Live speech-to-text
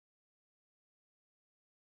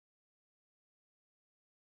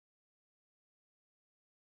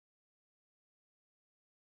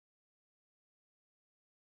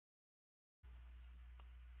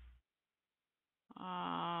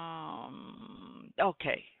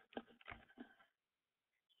Okay.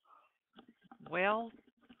 Well,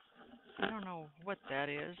 I don't know what that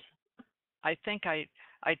is. I think I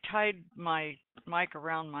tied my mic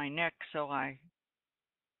around my neck so I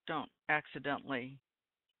don't accidentally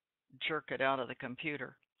jerk it out of the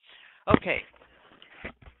computer. Okay.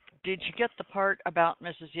 Did you get the part about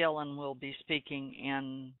Mrs. Yellen will be speaking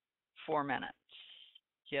in 4 minutes?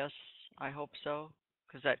 Yes, I hope so,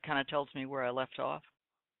 because that kind of tells me where I left off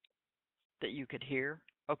that you could hear.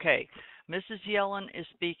 Okay, Mrs. Yellen is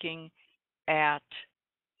speaking at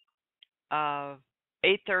uh,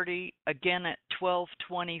 8:30, again at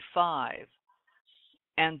 12:25,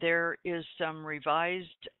 and there is some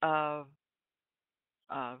revised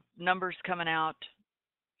numbers coming out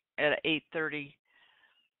at 8:30.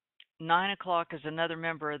 9 o'clock is another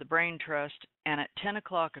member of the Brain Trust, and at 10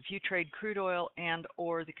 o'clock, if you trade crude oil and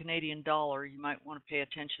or the Canadian dollar, you might want to pay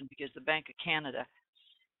attention because the Bank of Canada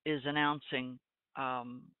is announcing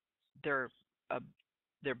um, their uh,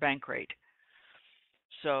 their bank rate.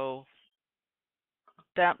 So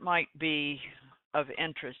that might be of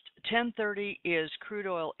interest. 10:30 is crude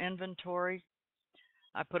oil inventory.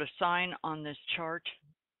 I put a sign on this chart,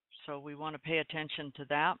 so we want to pay attention to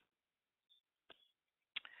that.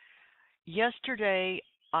 Yesterday,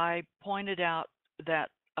 I pointed out that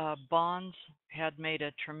bonds had made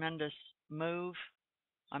a tremendous move.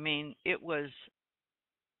 I mean, it went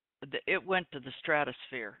to the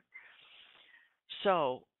stratosphere.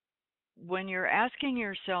 So when you're asking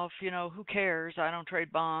yourself, who cares? I don't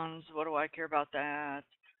trade bonds. What do I care about that?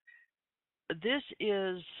 This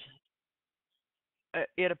is,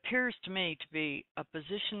 it appears to me to be a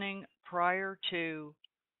positioning prior to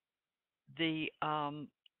the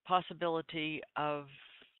possibility of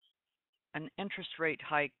an interest rate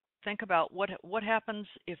hike. Think about what happens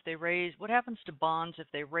if they raise, what happens to bonds if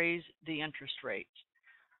they raise the interest rates.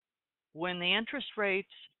 When the interest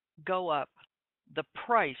rates go up, the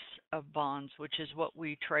price of bonds, which is what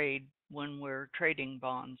we trade when we're trading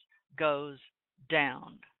bonds, goes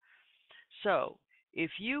down. So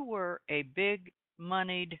if you were a big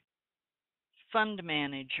moneyed fund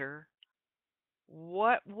manager,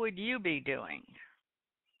 what would you be doing?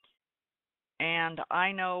 And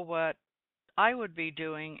I know what I would be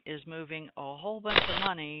doing is moving a whole bunch of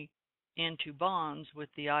money into bonds with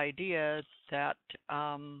the idea that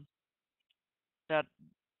that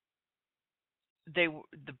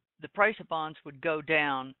the price of bonds would go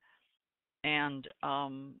down, and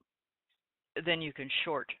then you can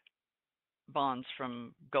short bonds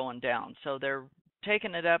from going down. So they're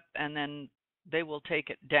taking it up, and then they will take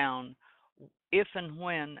it down if and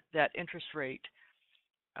when that interest rate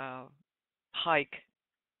hike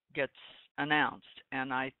gets announced.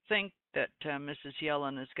 And I think that Mrs.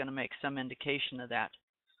 Yellen is going to make some indication of that.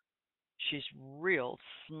 She's real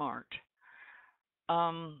smart.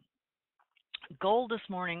 Um, Gold this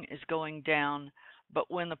morning is going down, but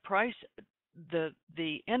when the price, the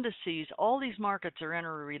indices, all these markets are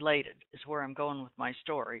interrelated, is where I'm going with my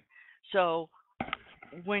story. So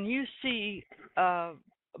when you see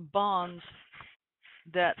bonds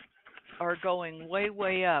that are going way,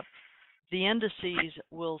 way up, the indices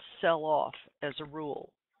will sell off as a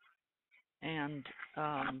rule, and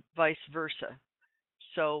vice versa.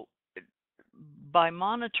 So by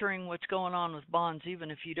monitoring what's going on with bonds,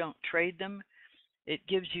 even if you don't trade them, it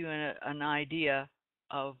gives you an idea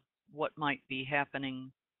of what might be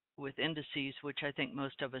happening with indices, which I think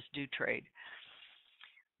most of us do trade.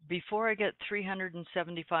 Before I get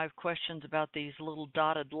 375 questions about these little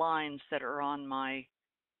dotted lines that are on my,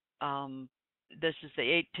 this is the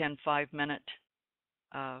 8, 10, 5-minute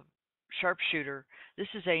sharpshooter. This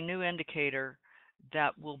is a new indicator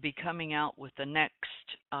that will be coming out with the next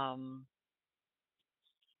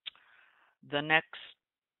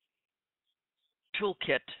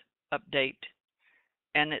toolkit update,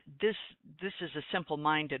 and this is a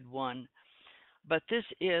simple-minded one, but this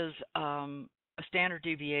is a standard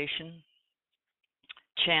deviation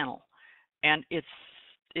channel, and it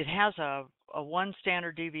has a 1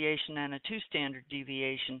 standard deviation and a 2 standard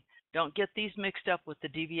deviation. Don't get these mixed up with the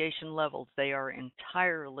deviation levels. They are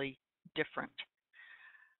entirely different.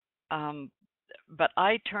 But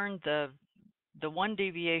I turned the 1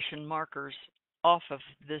 deviation markers off of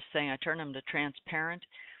this thing. I turned them to transparent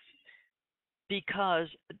because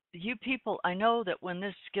you people, I know that when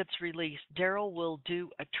this gets released, Daryl will do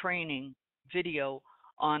a training video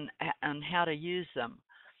on how to use them.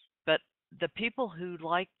 But the people who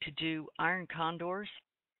like to do iron condors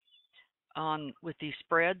with these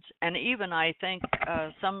spreads, and even I think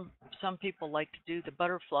some people like to do the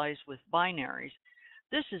butterflies with binaries.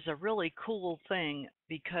 This is a really cool thing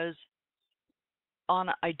because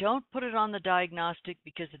I don't put it on the diagnostic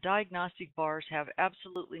because the diagnostic bars have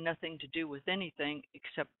absolutely nothing to do with anything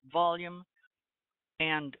except volume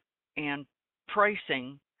and and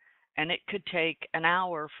pricing, and it could take an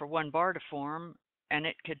hour for one bar to form, and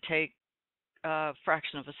it could take a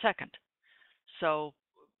fraction of a second. So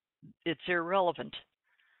it's irrelevant.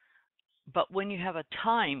 But when you have a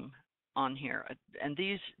time on here, and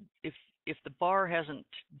these, if if the bar hasn't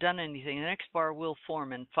done anything, the next bar will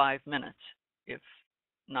form in 5 minutes, if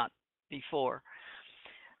not before.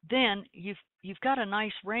 Then you've got a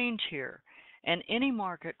nice range here, and any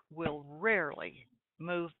market will rarely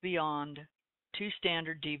move beyond two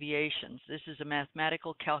standard deviations. This is a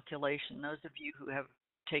mathematical calculation. Those of you who have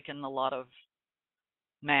taken a lot of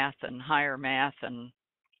math and higher math and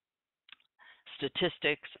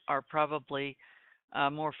statistics are probably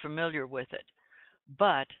more familiar with it.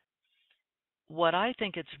 But what I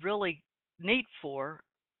think it's really neat for,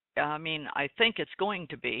 I mean, I think it's going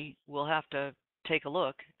to be, we'll have to take a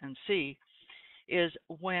look and see, is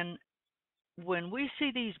when we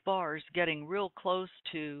see these bars getting real close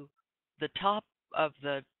to the top of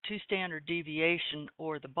the two standard deviation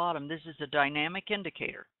or the bottom, this is a dynamic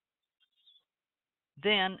indicator,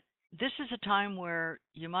 then this is a time where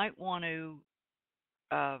you might want to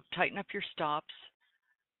tighten up your stops.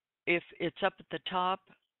 If it's up at the top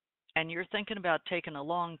and you're thinking about taking a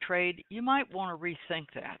long trade, you might want to rethink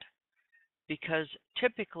that, because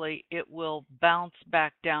typically it will bounce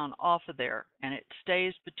back down off of there and it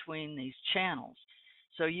stays between these channels.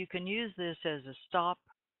 So you can use this as a stop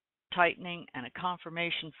tightening and a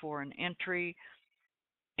confirmation for an entry.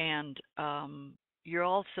 And you'll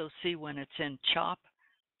also see when it's in chop,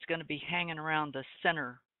 it's going to be hanging around the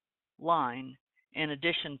center line in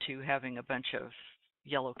addition to having a bunch of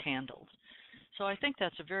yellow candles. So I think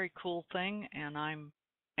that's a very cool thing, and I'm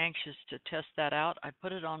anxious to test that out. I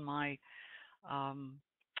put it on my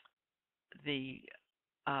the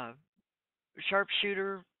uh,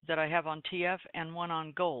 sharpshooter that I have on TF and one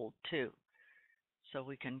on gold too, so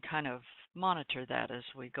we can kind of monitor that as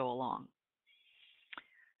we go along.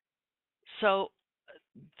 So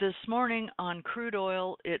this morning on crude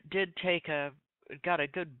oil, it did got a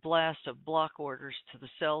good blast of block orders to the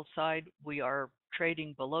sell side. We are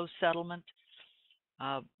trading below settlement,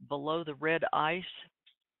 below the red ice.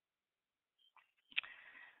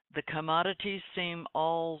 The commodities seem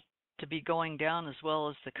all to be going down, as well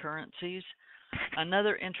as the currencies.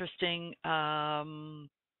 Another interesting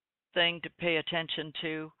thing to pay attention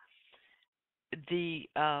to, the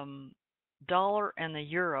dollar and the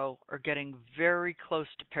euro are getting very close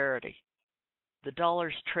to parity. The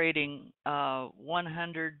dollar's trading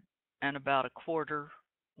 100 and about a quarter,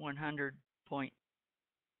 100.2,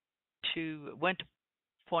 went to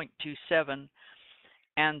 0.27,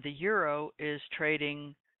 and the euro is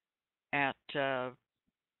trading at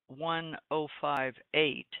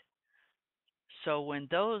 1058. So when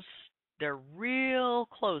they're real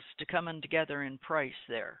close to coming together in price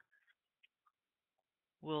there.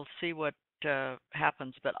 We'll see what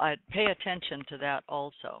happens, but I'd pay attention to that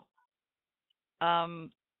also.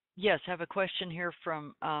 Yes, I have a question here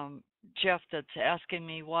from Jeff that's asking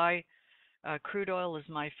me why crude oil is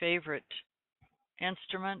my favorite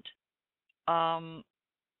instrument.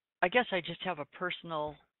 I guess I just have a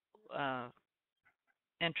personal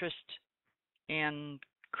interest in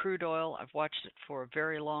crude oil. I've watched it for a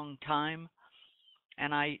very long time,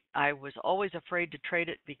 and I was always afraid to trade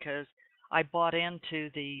it because I bought into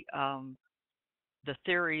the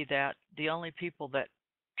theory that the only people that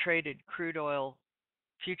traded crude oil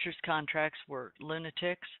futures contracts were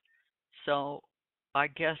lunatics. So I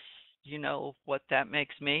guess you know what that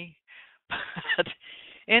makes me. But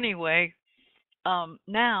anyway,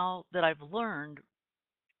 now that I've learned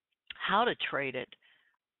how to trade it,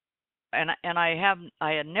 and I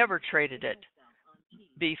had never traded it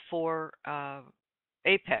before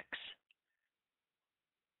Apex.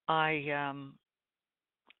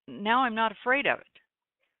 Now I'm not afraid of it,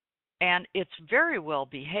 and it's very well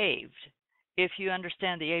behaved if you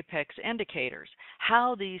understand the Apex indicators.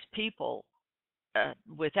 How these people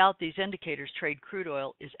without these indicators trade crude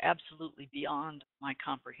oil is absolutely beyond my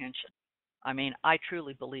comprehension. I mean, I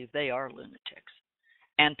truly believe they are lunatics.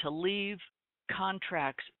 And to leave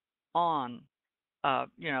contracts on,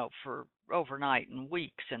 for overnight and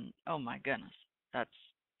weeks, and oh my goodness, that's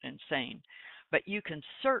insane. But you can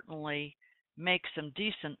certainly make some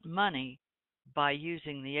decent money by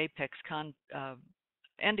using the Apex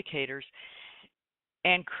indicators.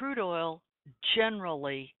 And crude oil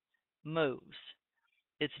generally moves.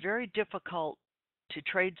 It's very difficult to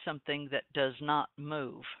trade something that does not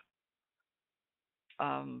move.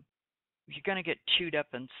 You're going to get chewed up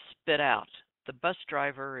and spit out the bus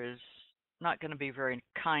driver is not going to be very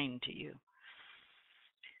kind to you.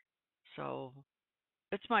 So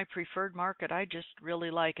it's my preferred market. I just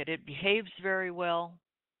really like it. It behaves very well.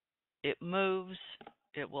 It moves.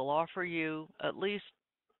 It will offer you at least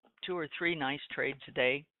 2 or 3 nice trades a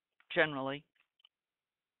day, generally.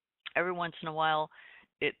 Every once in a while,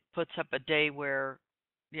 it puts up a day where,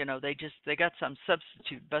 they got some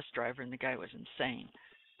substitute bus driver and the guy was insane.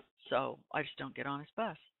 So I just don't get on his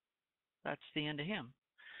bus. That's the end of him.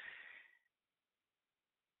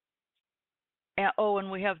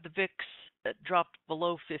 And we have the VIX that dropped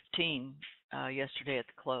below 15 yesterday at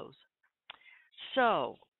the close.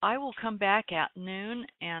 So I will come back at noon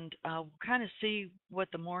and kind of see what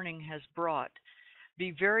the morning has brought.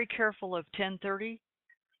 Be very careful of 10:30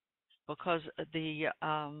 because the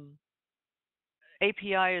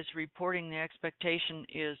API is reporting the expectation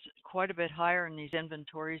is quite a bit higher in these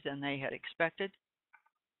inventories than they had expected.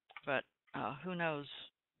 But who knows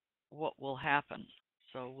what will happen.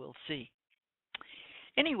 So we'll see.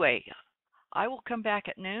 Anyway, I will come back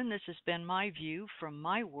at noon. This has been my view from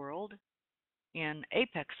my world in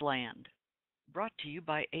Apex land, brought to you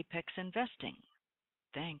by Apex Investing.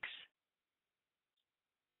 Thanks.